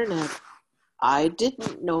the internet, I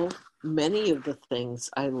didn't know many of the things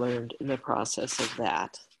I learned in the process of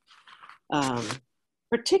that.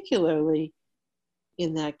 Particularly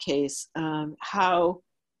in that case, how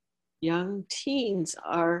young teens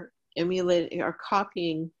are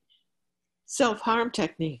copying self-harm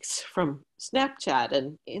techniques from Snapchat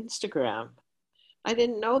and Instagram. I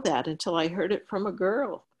didn't know that until I heard it from a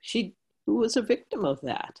girl who was a victim of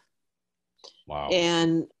that. Wow.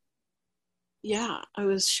 And yeah, it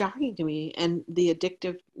was shocking to me. And the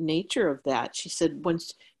addictive nature of that. She said,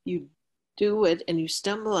 once you do it and you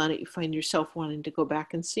stumble on it, you find yourself wanting to go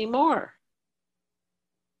back and see more.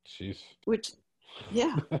 Jeez. Which,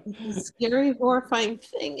 yeah, it's a scary, horrifying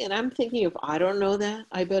thing. And I'm thinking, if I don't know that,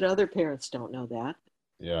 I bet other parents don't know that.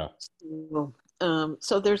 Yeah.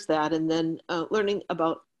 So there's that. And then learning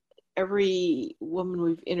about every woman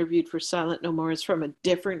we've interviewed for Silent No More is from a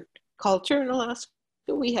different culture in Alaska.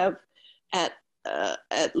 We have at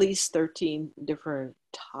least 13 different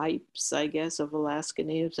types, I guess, of Alaska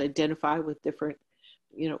Natives identify with different,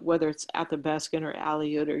 whether it's Athabascan or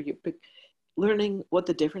Aleut, or learning what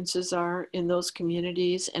the differences are in those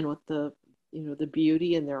communities and what the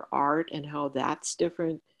beauty in their art and how that's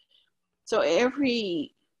different. So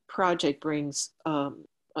every project brings a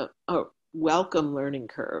welcome learning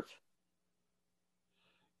curve.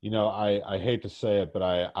 I hate to say it, but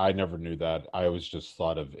I never knew that. I always just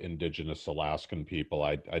thought of indigenous Alaskan people.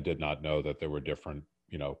 I did not know that there were different,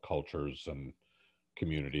 cultures and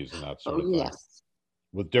communities and that sort of thing. Yes.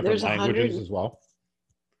 With different There's languages as well?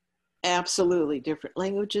 Absolutely. Different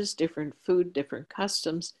languages, different food, different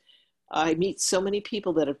customs. I meet so many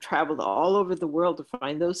people that have traveled all over the world to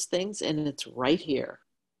find those things, and it's right here.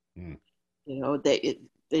 They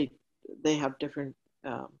have different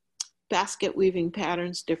basket weaving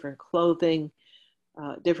patterns, different clothing,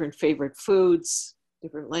 different favorite foods,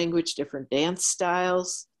 different language, different dance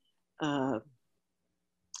styles.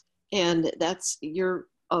 And you're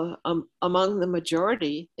among the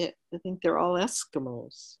majority. I think they're all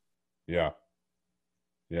Eskimos. Yeah.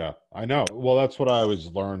 Yeah, I know. Well, that's what I always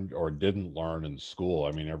learned or didn't learn in school.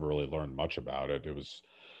 I never really learned much about it. It was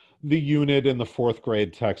the unit in the 4th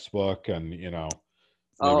grade textbook, and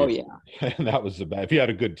maybe, and that was about, if you had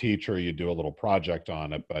a good teacher, you'd do a little project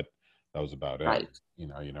on it, but that was about it. Right. You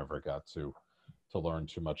never got to learn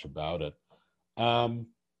too much about it.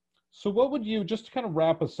 So what would you, just to kind of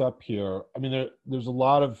wrap us up here, there's a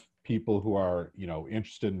lot of people who are,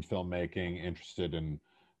 interested in filmmaking, interested in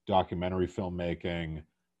documentary filmmaking,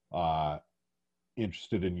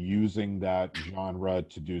 interested in using that genre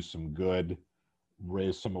to do some good,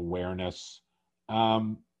 raise some awareness.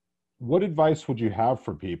 What advice would you have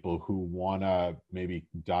for people who want to maybe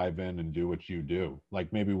dive in and do what you do?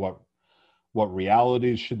 Like, maybe what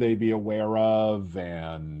realities should they be aware of,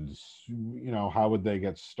 and how would they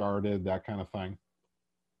get started, that kind of thing?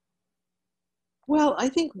 Well, I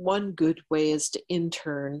think one good way is to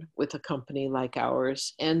intern with a company like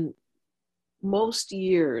ours. And most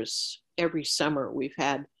years, every summer, we've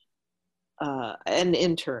had an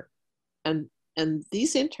intern. And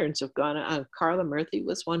these interns have gone on. Carla Murphy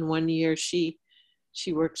was one year. She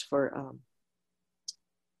works for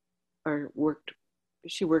or worked.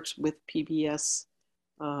 She works with PBS,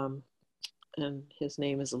 and his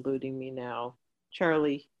name is eluding me now.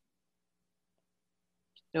 Charlie,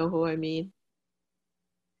 know who I mean?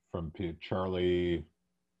 From Charlie.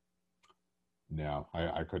 No,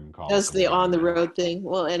 I couldn't call Does it. the on the road thing?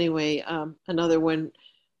 Well, anyway, another one.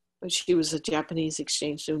 She was a Japanese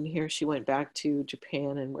exchange student here. She went back to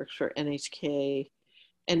Japan and worked for NHK.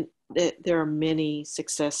 And there are many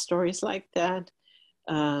success stories like that,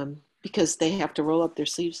 because they have to roll up their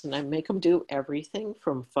sleeves, and I make them do everything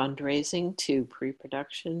from fundraising to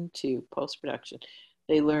pre-production to post-production.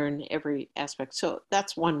 They learn every aspect. So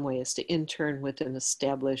that's one way, is to intern with an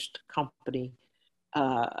established company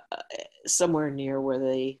uh, somewhere near where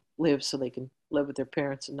they live, so they can live with their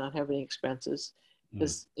parents and not have any expenses,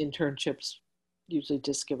 because internships usually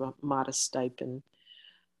just give a modest stipend.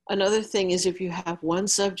 Another thing is, if you have one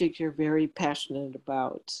subject you're very passionate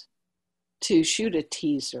about, to shoot a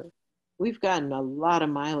teaser. We've gotten a lot of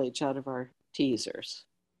mileage out of our teasers,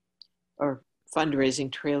 or fundraising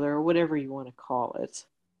trailer, or whatever you want to call it,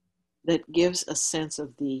 that gives a sense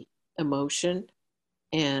of the emotion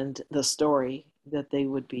and the story that they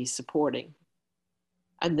would be supporting.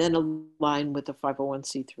 And then align with the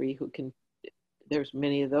 501c3 who can, there's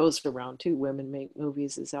many of those around too. Women Make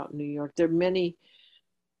Movies is out in New York. There are many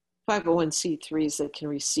 501c3s that can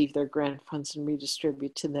receive their grant funds and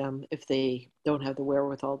redistribute to them if they don't have the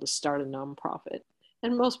wherewithal to start a nonprofit.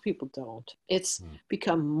 And most people don't. It's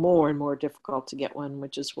become more and more difficult to get one,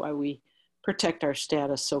 which is why we protect our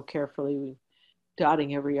status so carefully. We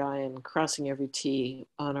dotting every I and crossing every T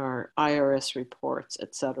on our IRS reports,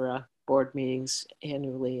 et cetera, board meetings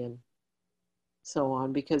annually and so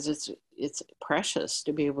on, because it's precious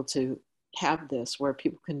to be able to have this where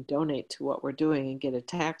people can donate to what we're doing and get a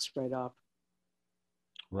tax write-off.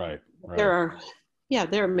 Right. There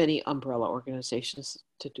are many umbrella organizations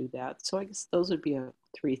to do that. So I guess those would be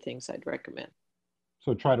three things I'd recommend.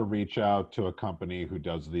 So try to reach out to a company who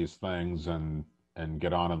does these things and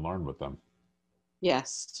get on and learn with them.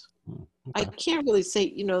 Yes. Okay. I can't really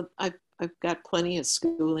say, I've got plenty of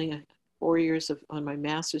schooling, 4 years on my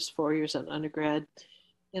master's, 4 years on undergrad,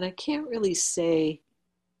 and I can't really say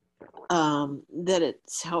that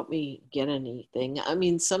it's helped me get anything. I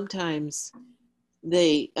mean, sometimes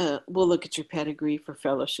they will look at your pedigree for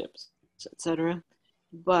fellowships, etc.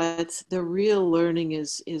 But the real learning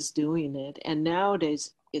is doing it. And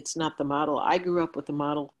nowadays, it's not the model. I grew up with the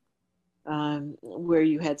model where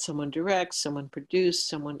you had someone direct, someone produce,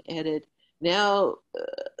 someone edit. Now,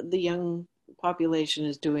 the young population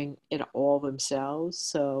is doing it all themselves.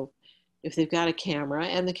 So if they've got a camera,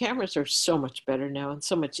 and the cameras are so much better now and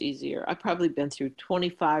so much easier. I've probably been through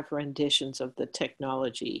 25 renditions of the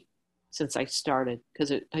technology since I started,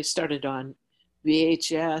 because I started on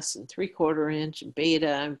VHS and 3/4 inch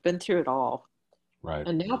beta. I've been through it all. Right.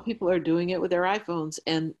 And now people are doing it with their iPhones,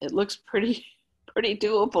 and it looks pretty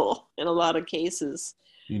doable in a lot of cases.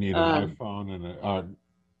 You need an iPhone and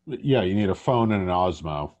you need a phone and an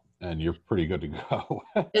Osmo, and you're pretty good to go.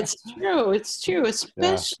 It's true.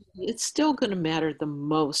 Especially, it's still going to matter the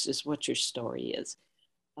most is what your story is.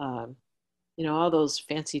 All those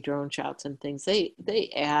fancy drone shots and things, they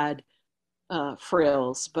add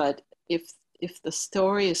frills, but if the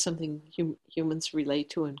story is something humans relate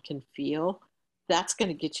to and can feel, that's going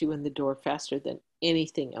to get you in the door faster than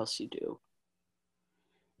anything else you do.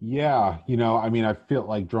 Yeah, I mean, I feel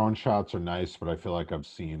like drone shots are nice, but I feel like I've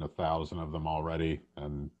seen 1,000 of them already,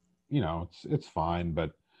 and it's fine.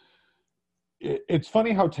 But it's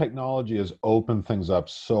funny how technology has opened things up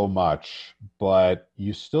so much, but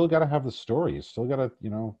you still got to have the story. You still got to,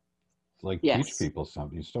 teach people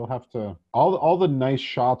something. You still have to. All the nice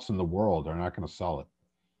shots in the world are not going to sell it.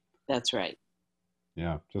 That's right.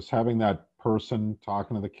 Yeah, just having that person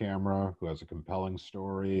talking to the camera who has a compelling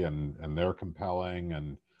story and they're compelling,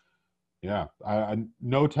 and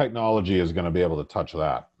no technology is going to be able to touch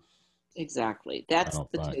that. Exactly. That's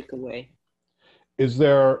the takeaway. Is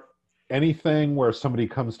there anything where somebody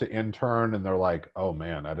comes to intern and they're like, "Oh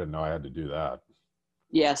man, I didn't know I had to do that"?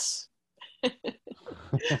 Yes.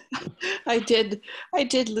 I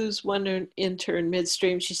did lose one intern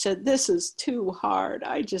midstream. She said, "This is too hard.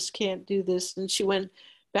 I just can't do this." And she went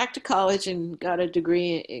back to college and got a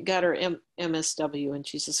degree, got her MSW, and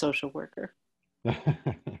she's a social worker.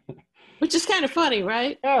 Which is kind of funny,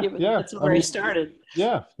 right? Yeah, Given yeah. that's where he started.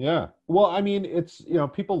 Yeah, yeah. Well, I mean, it's,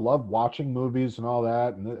 people love watching movies and all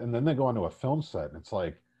that, and then they go onto a film set, and it's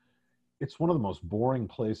like, it's one of the most boring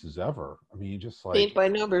places ever. I mean, you just like, Paint by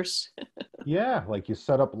numbers. yeah, like you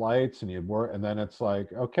set up lights and you work, and then it's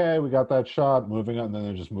like, okay, we got that shot, moving on, and then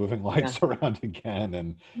they're just moving lights around again,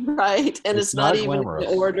 and right, and it's not even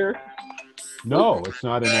glamorous. in order. No, it's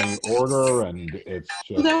not in any order, and it's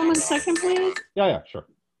just. Hold on 1 second, please. Yeah, sure.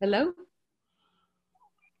 Hello?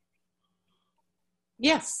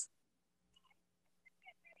 Yes.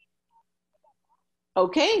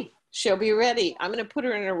 Okay, she'll be ready. I'm going to put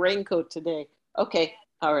her in a raincoat today. Okay,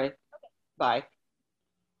 all right. Bye.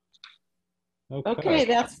 Okay,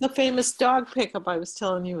 that's the famous dog pickup I was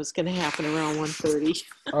telling you was going to happen around 1:30.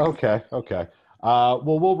 Okay. Well,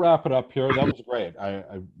 we'll wrap it up here. That was great. I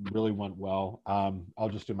really went well. I'll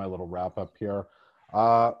just do my little wrap up here.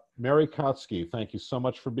 Mary Katzke, thank you so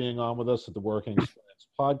much for being on with us at the Working Experience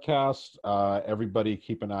podcast. Everybody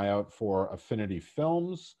keep an eye out for Affinity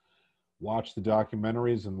Films. Watch the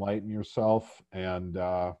documentaries, enlighten yourself. And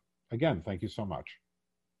again, thank you so much.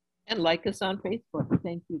 And like us on Facebook.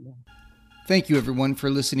 Thank you, Ben. Thank you, everyone, for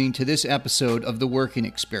listening to this episode of The Working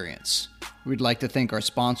Experience. We'd like to thank our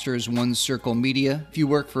sponsors, One Circle Media. If you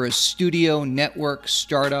work for a studio, network,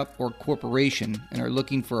 startup, or corporation and are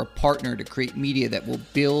looking for a partner to create media that will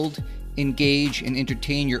build, engage, and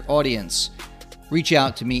entertain your audience, reach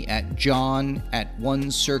out to me at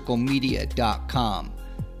john@onecirclemedia.com.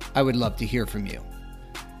 I would love to hear from you.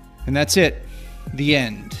 And that's it. The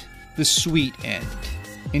end. The sweet end.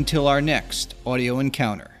 Until our next audio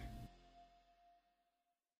encounter.